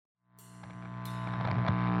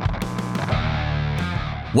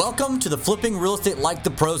Welcome to the Flipping Real Estate Like the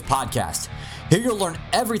Pros podcast. Here you'll learn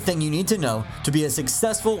everything you need to know to be a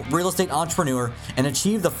successful real estate entrepreneur and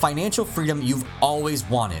achieve the financial freedom you've always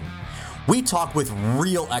wanted. We talk with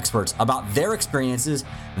real experts about their experiences,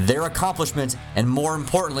 their accomplishments, and more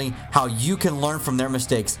importantly, how you can learn from their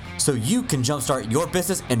mistakes so you can jumpstart your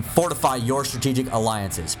business and fortify your strategic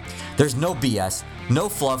alliances. There's no BS, no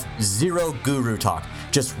fluff, zero guru talk,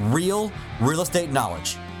 just real estate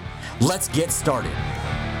knowledge. Let's get started.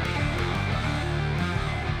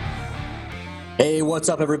 Hey, what's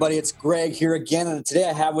up, everybody? It's Greg here again, and today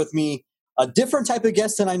I have with me a different type of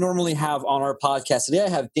guest than I normally have on our podcast. Today I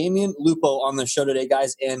have Damian Lupo on the show today,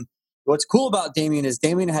 guys, and what's cool about Damian is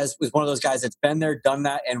was one of those guys that's been there, done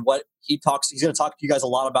that, and what he's going to talk to you guys a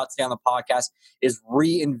lot about today on the podcast is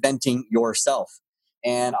reinventing yourself.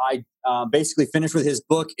 And I basically finished with his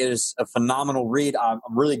book. It is a phenomenal read. I'm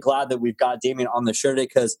really glad that we've got Damian on the show today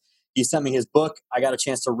because he sent me his book. I got a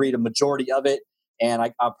chance to read a majority of it.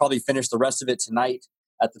 And I'll probably finish the rest of it tonight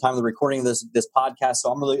at the time of the recording of this podcast.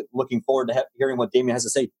 So I'm really looking forward to hearing what Damian has to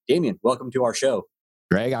say. Damian, welcome to our show.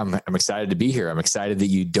 Greg, I'm excited to be here. I'm excited that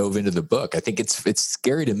you dove into the book. I think it's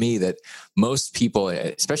scary to me that most people,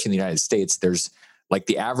 especially in the United States, there's like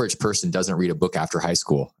the average person doesn't read a book after high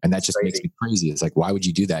school. And that just makes me crazy. It's like, why would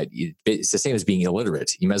you do that? It's the same as being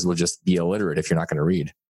illiterate. You might as well just be illiterate if you're not going to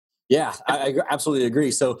read. Yeah, I absolutely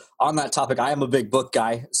agree. So on that topic, I am a big book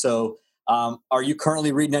guy. So are you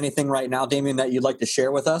currently reading anything right now, Damian, that you'd like to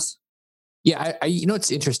share with us? Yeah, it's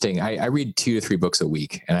interesting. I read 2 to 3 books a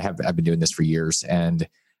week, and I've been doing this for years. And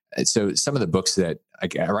so some of the books that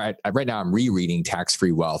right now I'm rereading Tax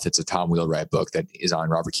Free Wealth. It's a Tom Wheelwright book that is on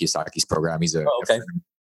Robert Kiyosaki's program. He's a friend.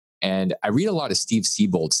 And I read a lot of Steve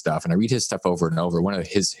Siebold stuff, and I read his stuff over and over. One of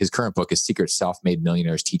his current book is Secret Self-Made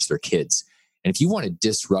Millionaires Teach Their Kids. And if you want to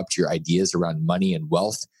disrupt your ideas around money and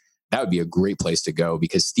wealth, that would be a great place to go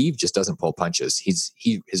because Steve just doesn't pull punches.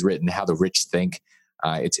 He has written How the Rich Think.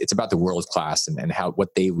 It's about the world class and how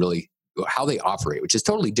they operate, which is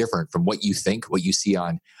totally different from what you think, what you see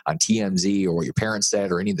on TMZ or what your parents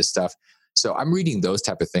said or any of this stuff. So I'm reading those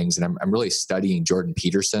type of things, and I'm really studying Jordan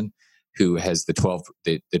Peterson, who has the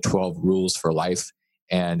 12 rules for life,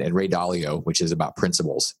 and Ray Dalio, which is about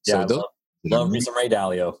principles. Yeah, so love me some Ray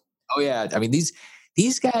Dalio. Oh yeah, I mean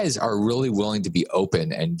these guys are really willing to be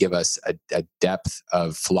open and give us a depth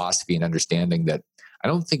of philosophy and understanding that I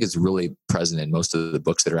don't think is really present in most of the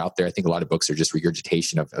books that are out there. I think a lot of books are just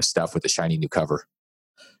regurgitation of stuff with a shiny new cover.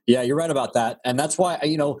 Yeah, you're right about that. And that's why,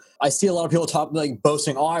 I see a lot of people talk like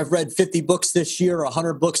boasting, I've read 50 books this year or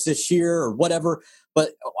 100 books this year or whatever.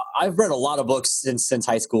 But I've read a lot of books since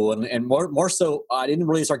high school. And more so, I didn't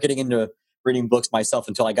really start getting into reading books myself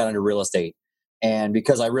until I got into real estate. And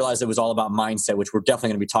because I realized it was all about mindset, which we're definitely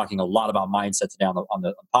going to be talking a lot about mindset today on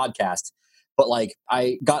the podcast. But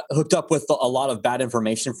I got hooked up with a lot of bad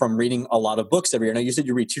information from reading a lot of books every year. Now, you said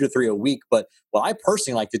you read 2 to 3 a week, but what I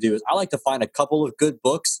personally like to do is I like to find a couple of good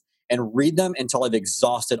books and read them until I've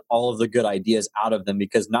exhausted all of the good ideas out of them,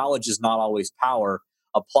 because knowledge is not always power.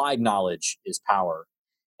 Applied knowledge is power.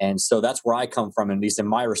 And so that's where I come from, at least in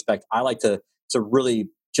my respect. I like to really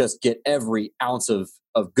just get every ounce of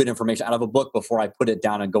good information out of a book before I put it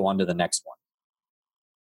down and go on to the next one.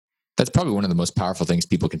 That's probably one of the most powerful things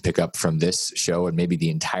people can pick up from this show, and maybe the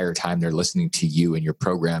entire time they're listening to you and your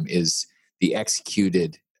program, is the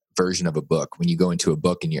executed version of a book. When you go into a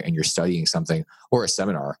book and you're studying something or a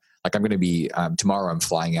seminar, like I'm going to be tomorrow, I'm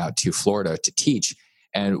flying out to Florida to teach.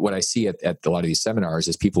 And what I see at a lot of these seminars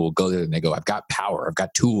is people will go there and they go, I've got power, I've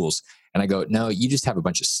got tools. And I go, no, you just have a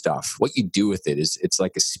bunch of stuff. What you do with it is it's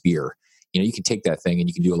like a spear. You can take that thing and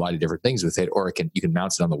you can do a lot of different things with it, or you can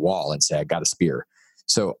mount it on the wall and say, I got a spear.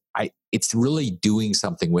 So it's really doing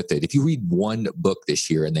something with it. If you read one book this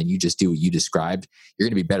year and then you just do what you described, you're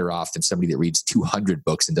going to be better off than somebody that reads 200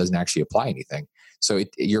 books and doesn't actually apply anything. So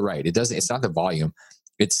you're right. It's not the volume.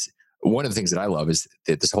 It's one of the things that I love is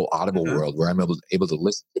that this whole Audible world where I'm able to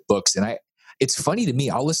listen to books. And it's funny to me,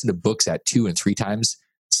 I'll listen to books at 2 and 3 times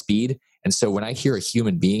speed. And so when I hear a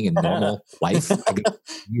human being in normal life, I go,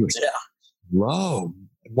 whoa,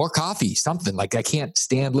 more coffee, something. Like, I can't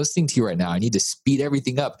stand listening to you right now. I need to speed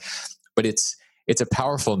everything up. But it's a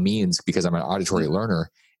powerful means because I'm an auditory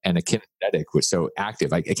learner and a kinesthetic, which is so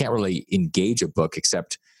active. I can't really engage a book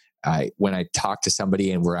except when I talk to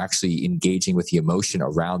somebody and we're actually engaging with the emotion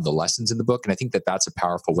around the lessons in the book. And I think that that's a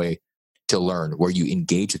powerful way to learn, where you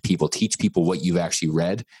engage with people, teach people what you've actually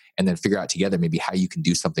read, and then figure out together maybe how you can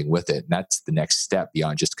do something with it. And that's the next step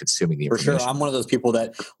beyond just consuming the information. For sure. I'm one of those people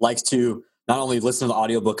that likes to not only listen to the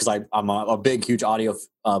audiobook, because I'm a big, huge audio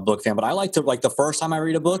book fan, but I like to, like, the first time I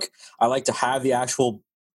read a book, I like to have the actual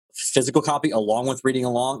physical copy along with reading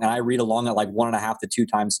along, and I read along at like 1.5 to 2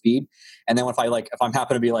 times speed. And then if I'm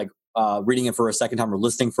happen to be like reading it for a second time or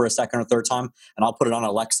listening for a second or third time, and I'll put it on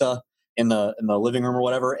Alexa in the living room or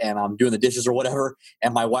whatever, and I'm doing the dishes or whatever,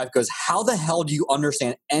 and my wife goes, "How the hell do you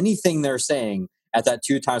understand anything they're saying at that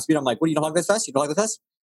 2 times speed?" I'm like, "What, you don't like this fast? You don't like this fast?"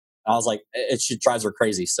 And I was like, she drives her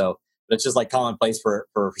crazy. So but it's just like commonplace for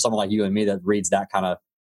someone like you and me that reads that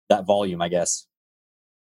volume, I guess.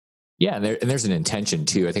 Yeah, and there's an intention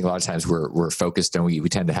too. I think a lot of times we're focused and we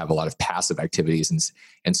tend to have a lot of passive activities,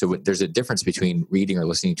 and so there's a difference between reading or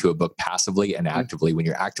listening to a book passively and actively. When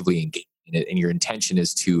you're actively engaged in it and your intention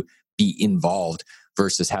is to be involved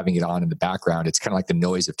versus having it on in the background, it's kind of like the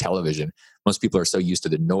noise of television. Most people are so used to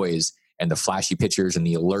the noise and the flashy pictures and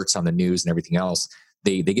the alerts on the news and everything else,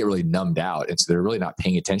 they get really numbed out, and so they're really not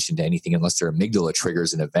paying attention to anything unless their amygdala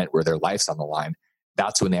triggers an event where their life's on the line.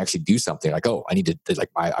 That's when they actually do something like, oh, I need to, like,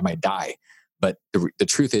 I might die. But the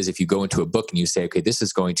truth is, if you go into a book and you say, okay, this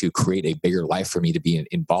is going to create a bigger life for me to be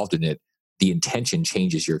involved in it, the intention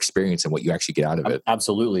changes your experience and what you actually get out of it.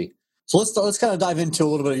 Absolutely. So let's kind of dive into a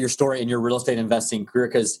little bit of your story and your real estate investing career,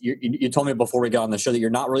 because you told me before we got on the show that you're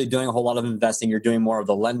not really doing a whole lot of investing. You're doing more of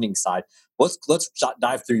the lending side. Let's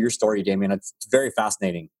dive through your story, Damien. It's very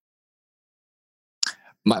fascinating.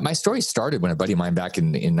 My story started when a buddy of mine back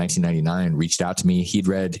in 1999 reached out to me.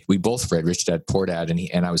 We both read Rich Dad Poor Dad,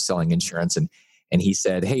 and I was selling insurance, and he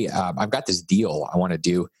said, "Hey, I've got this deal I want to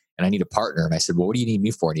do, and I need a partner." And I said, "Well, what do you need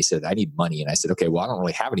me for?" And he said, "I need money." And I said, "Okay, well, I don't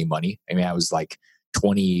really have any money." I mean, I was like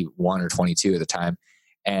 21 or 22 at the time,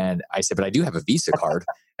 and I said, "But I do have a Visa card."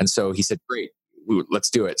 And so he said, "Great,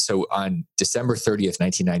 let's do it." So on December 30th,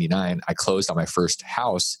 1999, I closed on my first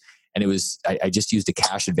house. And I just used a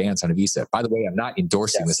cash advance on a Visa. By the way, I'm not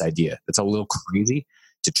endorsing this idea. It's a little crazy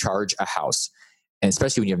to charge a house, and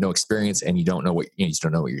especially when you have no experience and you don't know you just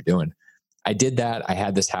don't know what you're doing. I did that. I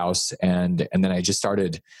had this house, and then I just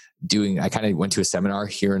started doing. I kind of went to a seminar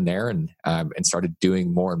here and there, and started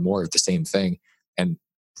doing more and more of the same thing. And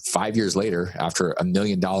 5 years later, after $1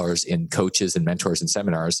 million in coaches and mentors and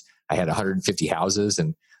seminars, I had 150 houses,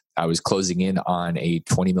 and I was closing in on a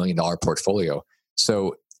 $20 million portfolio.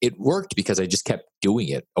 So it worked because I just kept doing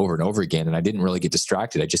it over and over again, and I didn't really get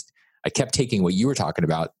distracted. I kept taking what you were talking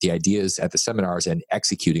about, the ideas at the seminars, and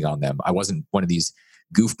executing on them. I wasn't one of these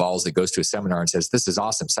goofballs that goes to a seminar and says, "This is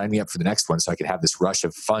awesome, sign me up for the next one so I could have this rush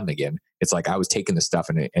of fun again." It's like I was taking the stuff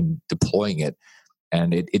and deploying it,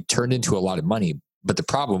 and it turned into a lot of money. But the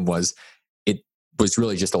problem was it was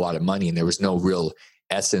really just a lot of money, and there was no real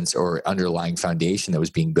essence or underlying foundation that was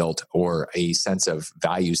being built or a sense of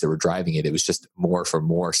values that were driving it. It was just more for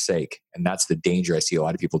more sake. And that's the danger I see a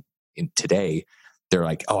lot of people in today. They're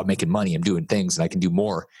like, "Oh, I'm making money, I'm doing things, and I can do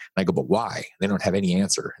more." And I go, "But why?" They don't have any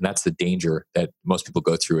answer. And that's the danger that most people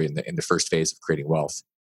go through in the first phase of creating wealth.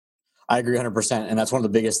 I agree 100%. And that's one of the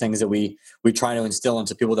biggest things that we try to instill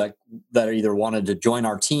into people that are either wanted to join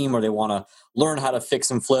our team or they want to learn how to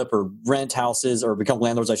fix and flip or rent houses or become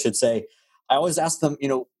landlords, I should say. I always ask them,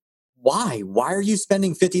 why? Why are you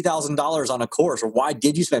spending $50,000 on a course? Or why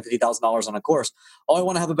did you spend $50,000 on a course? "Oh, I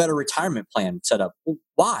want to have a better retirement plan set up." Well,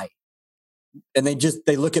 why? And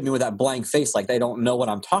they look at me with that blank face like they don't know what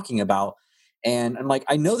I'm talking about. And I'm like,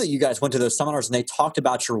 I know that you guys went to those seminars and they talked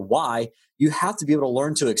about your why. You have to be able to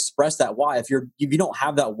learn to express that why. If you don't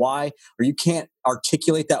have that why, or you can't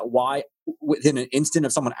articulate that why within an instant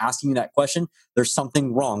of someone asking you that question, there's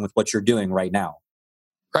something wrong with what you're doing right now.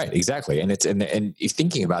 Right, exactly. And if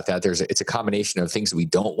thinking about that, it's a combination of things that we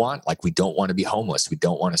don't want, like we don't want to be homeless, we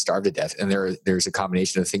don't want to starve to death, and there's a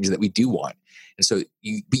combination of things that we do want. And so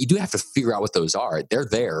you do have to figure out what those are. They're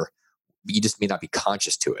there, but you just may not be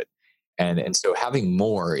conscious to it. And so having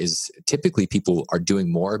more is typically people are doing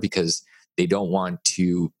more because they don't want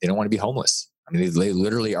to be homeless. I mean, they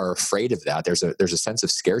literally are afraid of that. There's a sense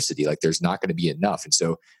of scarcity, like there's not going to be enough. And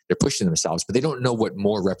so they're pushing themselves, but they don't know what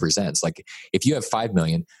more represents. Like if you have 5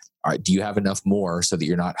 million, all right, do you have enough more so that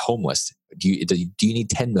you're not homeless? Do you need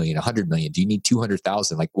 10 million, 100 million? Do you need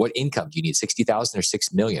 200,000? Like what income do you need? 60,000 or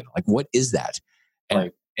 6 million? Like what is that?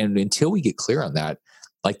 And until we get clear on that,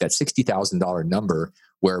 like that $60,000 number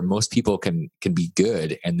where most people can be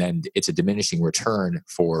good, and then it's a diminishing return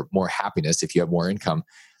for more happiness if you have more income.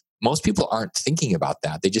 Most people aren't thinking about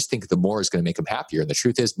that. They just think the more is going to make them happier. And the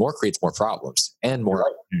truth is more creates more problems and more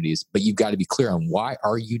opportunities. But you've got to be clear on, why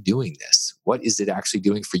are you doing this? What is it actually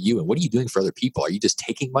doing for you? And what are you doing for other people? Are you just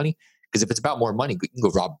taking money? Because if it's about more money, you can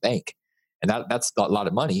go rob a bank. And that's a lot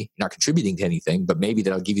of money. You're not contributing to anything, but maybe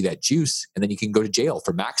that'll give you that juice. And then you can go to jail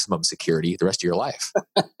for maximum security the rest of your life.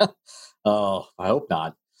 Oh, I hope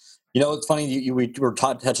not. It's funny. We were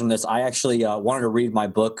touching on this. I actually wanted to read my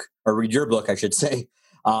book, or read your book, I should say,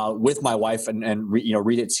 with my wife and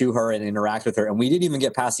read it to her and interact with her. And we didn't even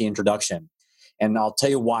get past the introduction. And I'll tell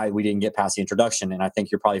you why we didn't get past the introduction. And I think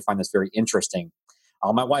you'll probably find this very interesting.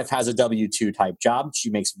 My wife has a W-2 type job. She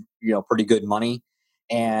makes pretty good money.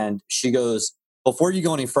 And she goes, before you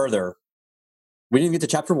go any further, we didn't get to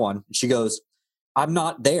chapter 1. She goes, I'm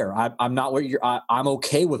not there. I'm not where I'm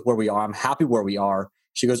okay with where we are. I'm happy where we are.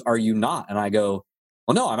 She goes, are you not? And I go,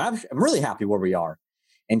 well, no, I'm really happy where we are.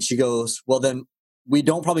 And she goes, well, then we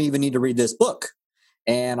don't probably even need to read this book.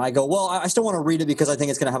 And I go, well, I still want to read it because I think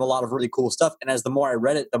it's going to have a lot of really cool stuff. And as the more I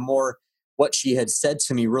read it, the more what she had said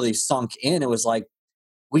to me really sunk in. It was like,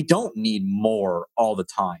 we don't need more all the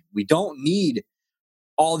time. We don't need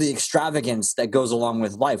all the extravagance that goes along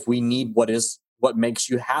with life. We need what makes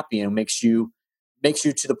you happy and makes you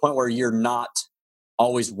to the point where you're not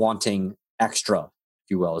always wanting extra, if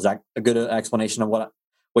you will. Is that a good explanation of what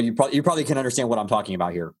you probably can understand what I'm talking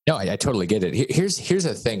about here? No, I totally get it. Here's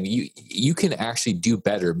the thing. You can actually do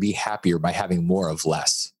better, be happier by having more of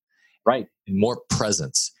less. Right. And more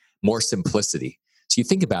presence, more simplicity. So you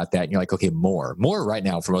think about that and you're like, okay, more right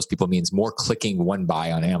now for most people means more clicking one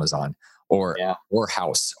buy on Amazon or more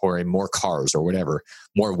house or more cars or whatever,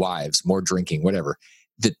 more wives, more drinking, whatever.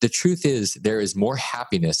 The truth is there is more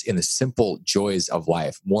happiness in the simple joys of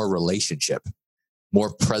life, more relationship,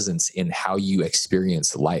 more presence in how you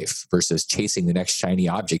experience life versus chasing the next shiny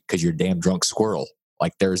object because you're a damn drunk squirrel.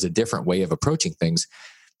 Like there's a different way of approaching things.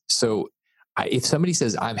 So if somebody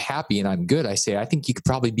says, I'm happy and I'm good, I say, I think you could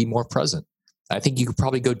probably be more present. I think you could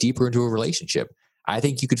probably go deeper into a relationship. I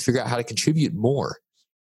think you could figure out how to contribute more.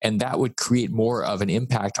 And that would create more of an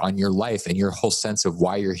impact on your life and your whole sense of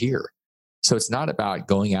why you're here. So it's not about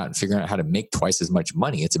going out and figuring out how to make twice as much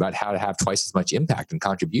money. It's about how to have twice as much impact and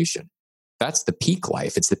contribution. That's the peak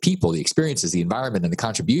life. It's the people, the experiences, the environment, and the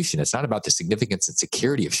contribution. It's not about the significance and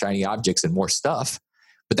security of shiny objects and more stuff.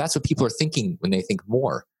 But that's what people are thinking when they think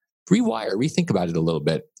more. Rethink about it a little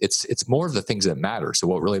bit. It's more of the things that matter. So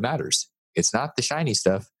what really matters? It's not the shiny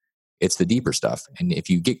stuff. It's the deeper stuff. And if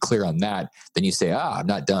you get clear on that, then you say, I'm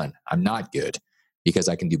not done. I'm not good because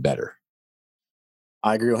I can do better.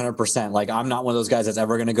 I agree 100%. Like, I'm not one of those guys that's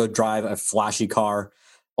ever going to go drive a flashy car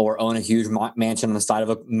or own a huge mansion on the side of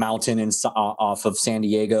a mountain off of San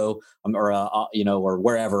Diego or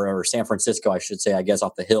wherever, or San Francisco, I should say, I guess,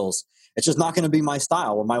 off the hills. It's just not going to be my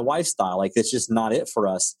style or my wife's style. Like, it's just not it for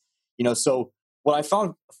us. So what I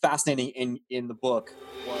found fascinating in the book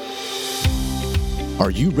was... Are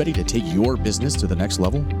you ready to take your business to the next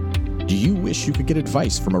level? Do you wish you could get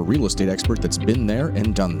advice from a real estate expert that's been there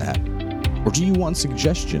and done that? Or do you want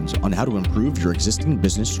suggestions on how to improve your existing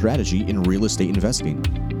business strategy in real estate investing?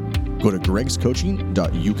 Go to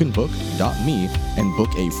gregscoaching.youcanbook.me and book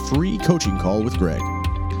a free coaching call with Greg.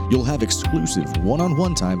 You'll have exclusive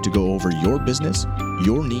one-on-one time to go over your business,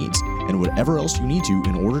 your needs, and whatever else you need to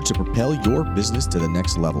in order to propel your business to the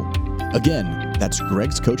next level. Again, that's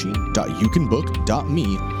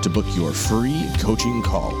gregscoaching.youcanbook.me to book your free coaching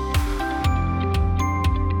call.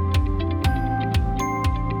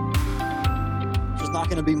 Not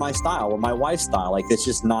going to be my style or my wife's style. Like, it's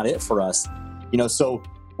just not it for us. So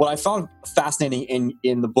what I found fascinating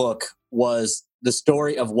in the book was the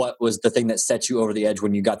story of what was the thing that set you over the edge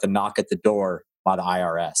when you got the knock at the door by the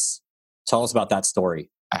IRS. Tell us about that story.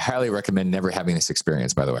 I highly recommend never having this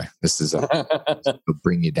experience, by the way. This is will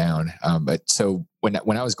bring you down. But so when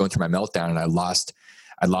I was going through my meltdown and I lost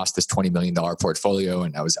this $20 million portfolio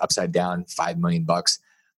and I was upside down $5 million,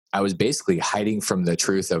 I was basically hiding from the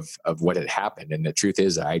truth of what had happened. And the truth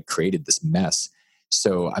is I had created this mess.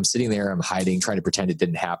 So I'm sitting there, I'm hiding, trying to pretend it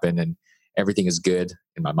didn't happen and everything is good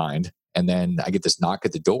in my mind. And then I get this knock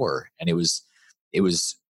at the door. And it was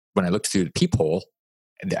when I looked through the peephole,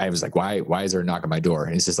 and I was like, why is there a knock on my door?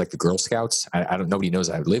 And it's just like the Girl Scouts. Nobody knows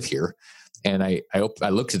I live here. And I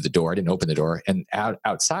looked at the door. I didn't open the door. And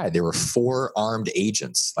outside there were 4 armed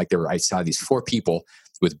agents. I saw these 4 people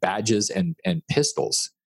with badges and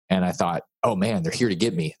pistols. And I thought, oh man, they're here to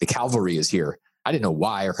get me. The cavalry is here. I didn't know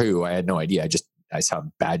why or who. I had no idea. I saw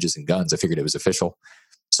badges and guns. I figured it was official.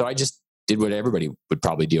 So I just did what everybody would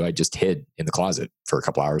probably do. I just hid in the closet for a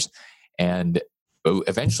couple hours. And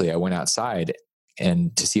eventually I went outside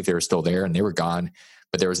and to see if they were still there, and they were gone.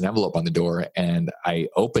 But there was an envelope on the door and I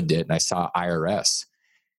opened it and I saw IRS.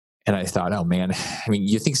 And I thought, oh man, I mean,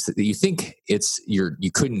 you think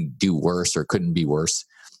you couldn't do worse or couldn't be worse.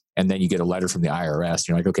 And then you get a letter from the IRS. And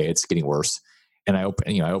you're like, okay, it's getting worse. And I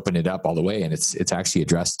open it up all the way, and it's actually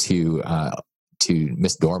addressed to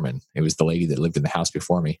Miss Dorman. It was the lady that lived in the house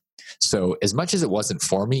before me. So as much as it wasn't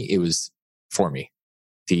for me, it was for me.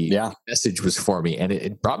 The message was for me, and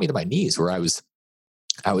it brought me to my knees, where I was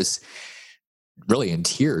really in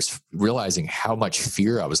tears, realizing how much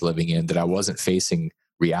fear I was living in, that I wasn't facing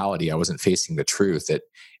reality. I wasn't facing the truth.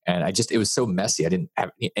 And it was so messy. I didn't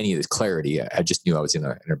have any of this clarity. I just knew I was in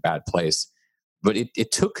a bad place. But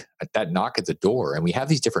it took that knock at the door, and we have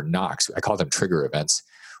these different knocks. I call them trigger events,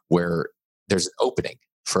 where there's an opening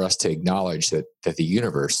for us to acknowledge that the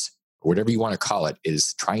universe, or whatever you want to call it,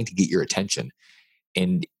 is trying to get your attention.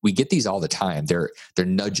 And we get these all the time. They're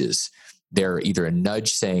nudges. They're either a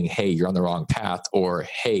nudge saying, "Hey, you're on the wrong path," or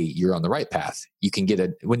 "Hey, you're on the right path." You can get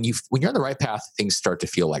when you're on the right path, things start to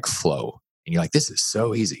feel like flow, and you're like, "This is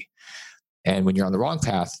so easy." And when you're on the wrong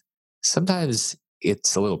path, sometimes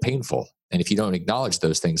it's a little painful. And if you don't acknowledge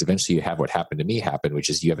those things, eventually you have what happened to me happen, which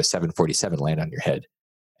is you have a 747 land on your head,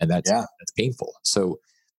 and that's painful. So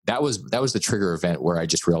that was the trigger event where I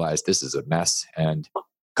just realized this is a mess. And a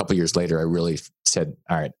couple of years later, I really said,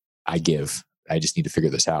 "All right, I give. I just need to figure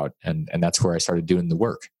this out." And that's where I started doing the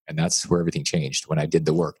work. And that's where everything changed, when I did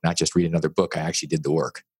the work, not just read another book. I actually did the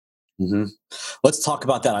work. Mm-hmm. Let's talk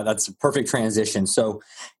about that. That's a perfect transition. So,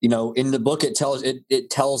 in the book, it tells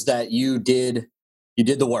that you did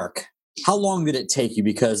the work. How long did it take you?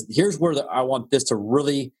 Because here's where I want this to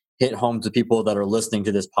really hit home to people that are listening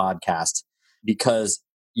to this podcast, because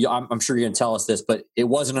I'm sure you're going to tell us this, but it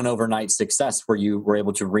wasn't an overnight success where you were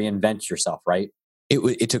able to reinvent yourself, right?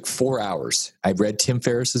 It took 4 hours. I read Tim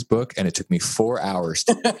Ferriss's book, and it took me 4 hours.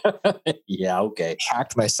 Yeah, okay.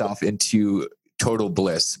 Hacked myself into total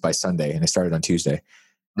bliss by Sunday, and I started on Tuesday.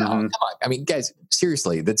 Come on. I mean, guys,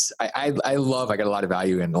 seriously, I got a lot of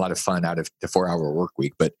value and a lot of fun out of the 4-hour work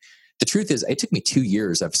week. But the truth is, it took me 2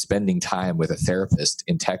 years of spending time with a therapist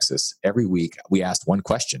in Texas. Every week, we asked one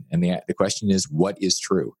question, and the question is, what is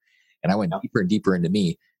true? And I went deeper and deeper into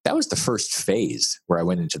me. That was the first phase where I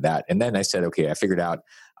went into that. And then I said, okay, I figured out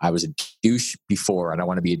I was a douche before, and I don't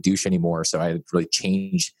want to be a douche anymore. So I had to really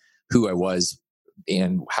change who I was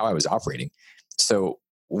and how I was operating. So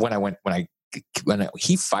when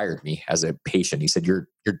he fired me as a patient, he said, you're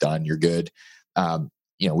done. You're good.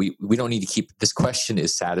 We don't need to keep, this question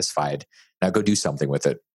is satisfied. Now go do something with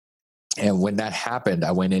it. And when that happened,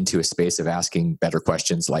 I went into a space of asking better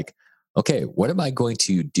questions like, okay, what am I going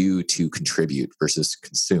to do to contribute versus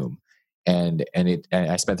consume? And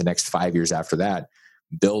I spent the next 5 years after that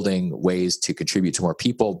building ways to contribute to more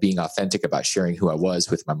people, being authentic about sharing who I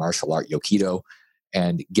was with my martial art, Yokido,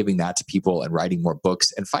 and giving that to people, and writing more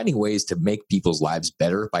books, and finding ways to make people's lives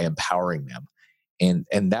better by empowering them.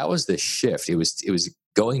 And that was the shift. It was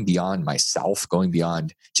going beyond myself, going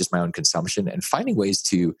beyond just my own consumption, and finding ways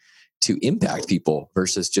to impact people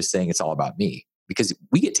versus just saying it's all about me. Because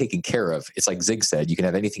we get taken care of. It's like Zig said, you can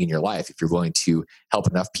have anything in your life if you're willing to help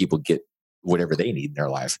enough people get whatever they need in their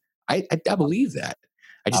life. I believe that.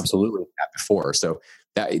 I just absolutely that before. So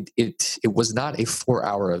that it was not a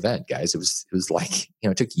 4-hour event, guys. It was like,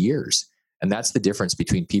 it took years. And that's the difference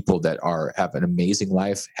between people that have an amazing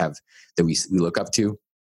life, that we look up to,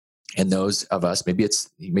 and those of us, maybe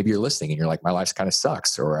you're listening and you're like, my life kind of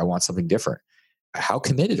sucks, or I want something different. How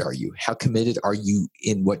committed are you? How committed are you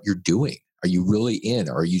in what you're doing? Are you really in,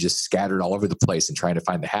 or are you just scattered all over the place and trying to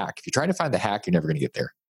find the hack? If you're trying to find the hack, you're never going to get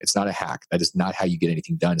there. It's not a hack. That is not how you get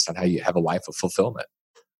anything done. It's not how you have a life of fulfillment.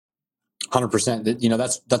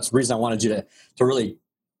 100%. That's the reason I wanted you to really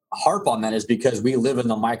harp on that, is because we live in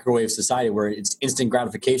the microwave society where it's instant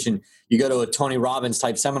gratification. You go to a Tony Robbins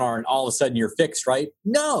type seminar and all of a sudden you're fixed, right?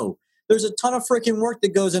 No, there's a ton of freaking work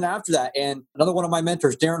that goes in after that. And another one of my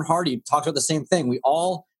mentors, Darren Hardy, talks about the same thing. We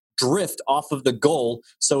all drift off of the goal.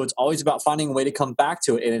 So it's always about finding a way to come back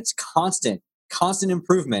to it. And it's constant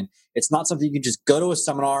improvement. It's not something you can just go to a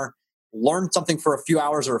seminar, learn something for a few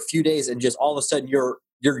hours or a few days, and just all of a sudden you're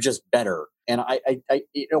just better. And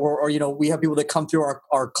we have people that come through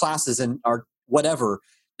our classes and our whatever.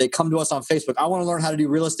 They come to us on Facebook. I want to learn how to do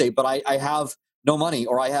real estate, but I have no money,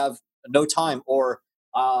 or I have no time, or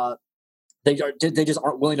they just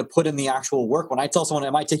aren't willing to put in the actual work. When I tell someone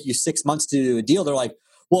it might take you 6 months to do a deal, they're like,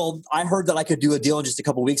 well, I heard that I could do a deal in just a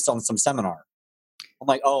couple of weeks on some seminar. I'm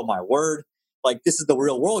like, oh my word. Like, this is the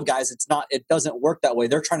real world, guys. It doesn't work that way.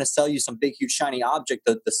 They're trying to sell you some big, huge, shiny object,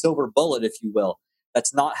 the silver bullet, if you will.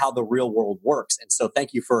 That's not how the real world works. And so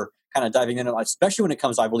thank you for kind of diving into it, especially when it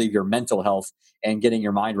comes to, I believe, your mental health and getting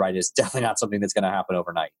your mind right is definitely not something that's going to happen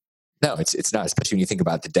overnight. No, it's not, especially when you think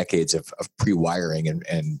about the decades of pre-wiring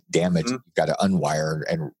and damage you've got to unwire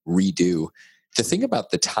and redo. The thing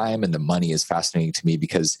about the time and the money is fascinating to me,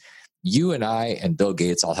 because you and I and Bill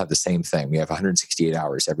Gates all have the same thing. We have 168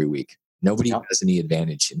 hours every week. Nobody has any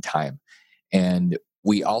advantage in time. And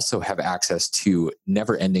we also have access to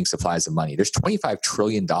never-ending supplies of money. There's $25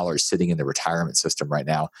 trillion sitting in the retirement system right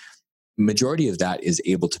now. majority of that is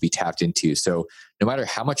able to be tapped into. So no matter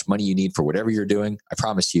how much money you need for whatever you're doing, I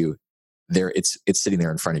promise you, it's sitting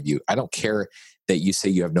there in front of you. I don't care that you say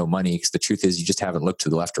you have no money, because the truth is you just haven't looked to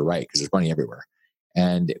the left or right, because there's money everywhere.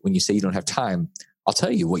 And when you say you don't have time, I'll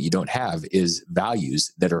tell you what you don't have is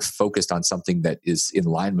values that are focused on something that is in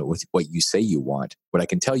alignment with what you say you want. What I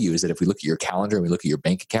can tell you is that if we look at your calendar and we look at your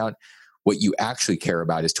bank account, what you actually care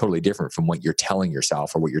about is totally different from what you're telling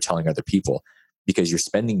yourself or what you're telling other people, because you're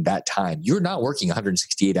spending that time. You're not working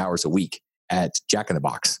 168 hours a week at Jack in the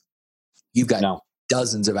Box. You've got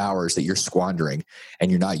dozens of hours that you're squandering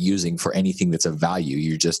and you're not using for anything that's of value.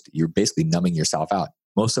 You're basically numbing yourself out.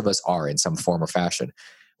 Most of us are in some form or fashion,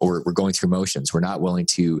 or we're going through motions. We're not willing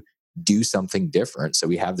to do something different. So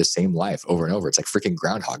we have the same life over and over. It's like freaking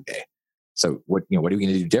Groundhog Day. So what are we going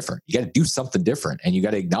to do different? You got to do something different, and you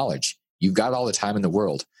got to acknowledge you've got all the time in the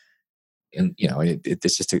world. And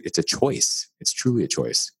it's a choice. It's truly a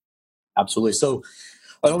choice. Absolutely. So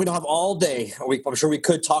I know we don't have all day. I'm sure we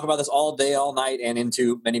could talk about this all day, all night, and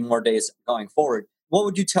into many more days going forward. What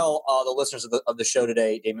would you tell the listeners of the show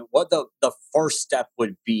today, Damon? What the first step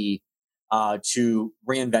would be to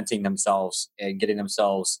reinventing themselves and getting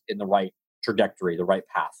themselves in the right trajectory, the right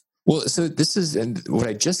path? Well, so this is, and what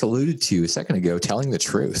I just alluded to a second ago, telling the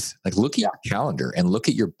truth. Like, look at your calendar and look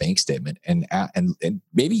at your bank statement, and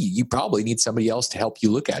maybe you probably need somebody else to help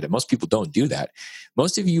you look at it. Most people don't do that.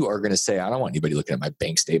 Most of you are going to say, I don't want anybody looking at my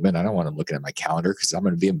bank statement. I don't want them looking at my calendar, because I'm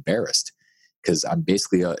going to be embarrassed, because I'm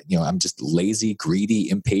basically, I'm just lazy,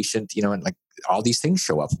 greedy, impatient, and like all these things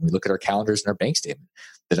show up when we look at our calendars and our bank statement,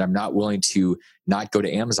 that I'm not willing to not go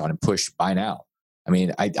to Amazon and push buy now. I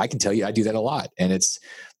mean, I can tell you I do that a lot, and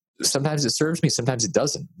sometimes it serves me, sometimes it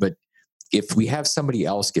doesn't. But if we have somebody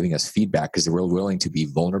else giving us feedback because we're willing to be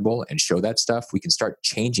vulnerable and show that stuff, we can start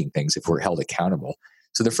changing things if we're held accountable.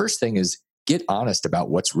 So the first thing is get honest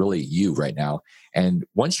about what's really you right now. And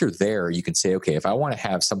once you're there, you can say, okay, if I want to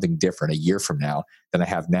have something different a year from now than I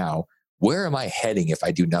have now, where am I heading if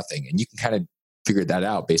I do nothing? And you can kind of figure that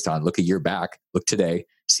out based on look a year back, look today,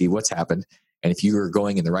 see what's happened. And if you are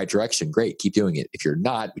going in the right direction, great, keep doing it. If you're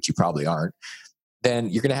not, which you probably aren't, then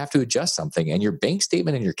you're going to have to adjust something. And your bank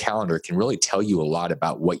statement and your calendar can really tell you a lot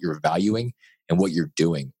about what you're valuing and what you're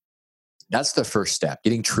doing. That's the first step,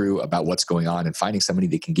 getting true about what's going on and finding somebody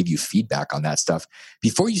that can give you feedback on that stuff.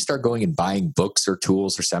 Before you start going and buying books or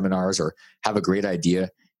tools or seminars or have a great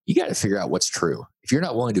idea, you got to figure out what's true. If you're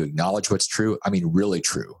not willing to acknowledge what's true, I mean, really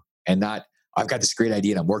true, and not, I've got this great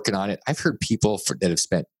idea and I'm working on it. I've heard people that have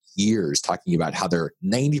spent years talking about how they're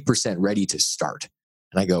 90% ready to start.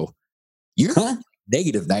 And I go, you're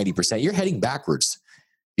negative 90%. You're heading backwards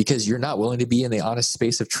because you're not willing to be in the honest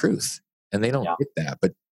space of truth. And they don't get that.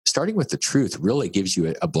 But starting with the truth really gives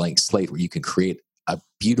you a blank slate where you can create a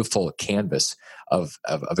beautiful canvas of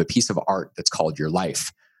a piece of art that's called your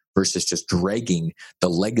life, versus just dragging the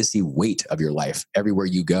legacy weight of your life everywhere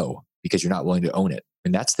you go because you're not willing to own it.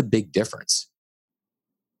 And that's the big difference.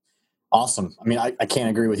 Awesome. I mean, I can't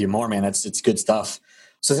agree with you more, man. It's good stuff.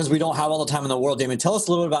 So since we don't have all the time in the world, Damon, tell us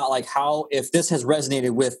a little bit about like how, if this has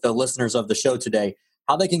resonated with the listeners of the show today,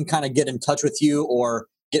 how they can kind of get in touch with you or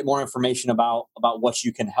get more information about what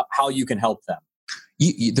you can, how you can help them.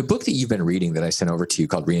 The book that you've been reading that I sent over to you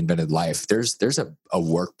called Reinvented Life, there's a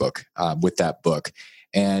workbook with that book.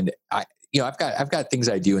 And I've got things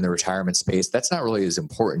I do in the retirement space. That's not really as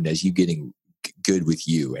important as you getting good with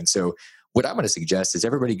you. And so what I'm going to suggest is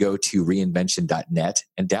everybody go to reinvention.net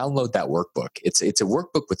and download that workbook. It's a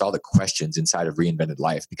workbook with all the questions inside of Reinvented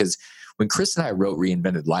Life, because when Chris and I wrote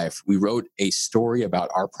Reinvented Life, we wrote a story about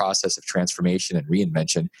our process of transformation and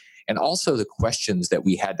reinvention, and also the questions that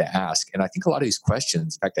we had to ask. And I think a lot of these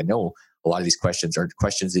questions, in fact, I know a lot of these questions are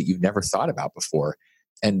questions that you've never thought about before.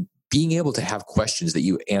 And being able to have questions that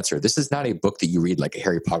you answer. This is not a book that you read like a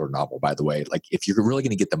Harry Potter novel, by the way. Like, if you're really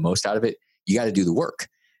going to get the most out of it, you got to do the work.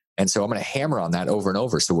 And so I'm going to hammer on that over and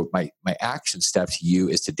over. So what my action step to you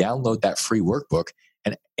is to download that free workbook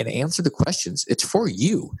and answer the questions. It's for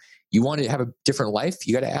you. You want to have a different life,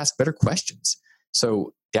 you got to ask better questions.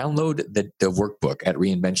 So download the workbook at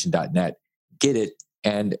reinvention.net, get it,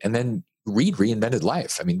 and then read Reinvented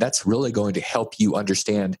Life. I mean, that's really going to help you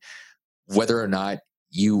understand whether or not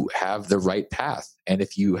you have the right path. And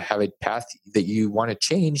if you have a path that you want to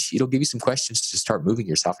change, it'll give you some questions to start moving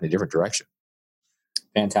yourself in a different direction.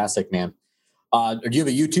 Fantastic, man. Do you have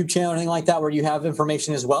a YouTube channel or anything like that where you have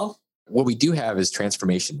information as well? What we do have is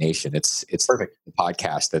Transformation Nation. It's perfect. The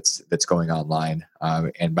podcast that's going online.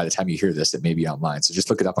 And by the time you hear this, it may be online. So just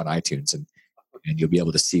look it up on iTunes and you'll be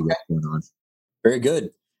able to see what's going on. Very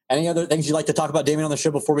good. Any other things you'd like to talk about, Damien, on the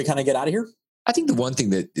show before we kind of get out of here? I think the one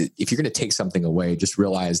thing that if you're going to take something away, just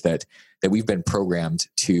realize that we've been programmed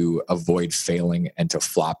to avoid failing and to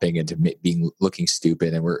flopping and to looking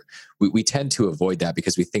stupid. And we tend to avoid that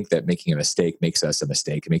because we think that making a mistake makes us a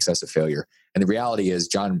mistake. It makes us a failure. And the reality is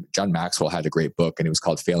John Maxwell had a great book and it was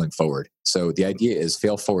called Failing Forward. So the idea is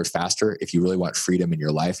fail forward faster. If you really want freedom in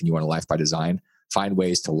your life and you want a life by design, find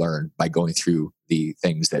ways to learn by going through the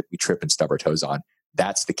things that we trip and stub our toes on.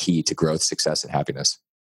 That's the key to growth, success, and happiness.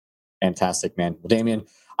 Fantastic, man. Well, Damian,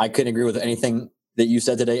 I couldn't agree with anything that you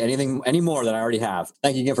said today, any more than I already have.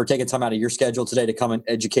 Thank you again for taking time out of your schedule today to come and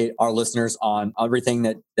educate our listeners on everything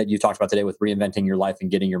that you talked about today with reinventing your life and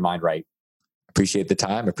getting your mind right. Appreciate the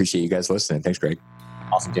time. Appreciate you guys listening. Thanks, Greg.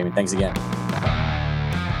 Awesome, Damian. Thanks again.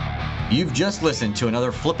 You've just listened to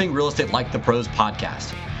another Flipping Real Estate Like the Pros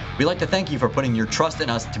podcast. We'd like to thank you for putting your trust in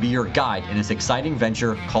us to be your guide in this exciting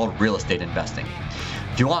venture called real estate investing.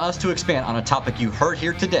 If you want us to expand on a topic you heard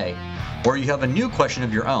here today, or you have a new question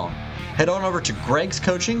of your own, head on over to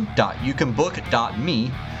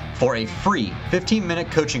gregscoaching.youcanbook.me for a free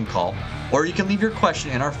 15-minute coaching call, or you can leave your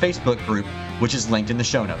question in our Facebook group, which is linked in the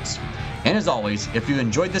show notes. And as always, if you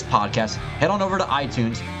enjoyed this podcast, head on over to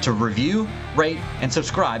iTunes to review, rate, and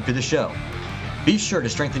subscribe to the show. Be sure to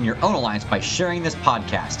strengthen your own alliance by sharing this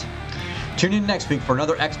podcast. Tune in next week for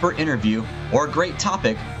another expert interview or a great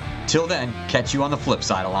topic. Till then, catch you on the flip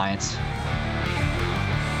side, Alliance.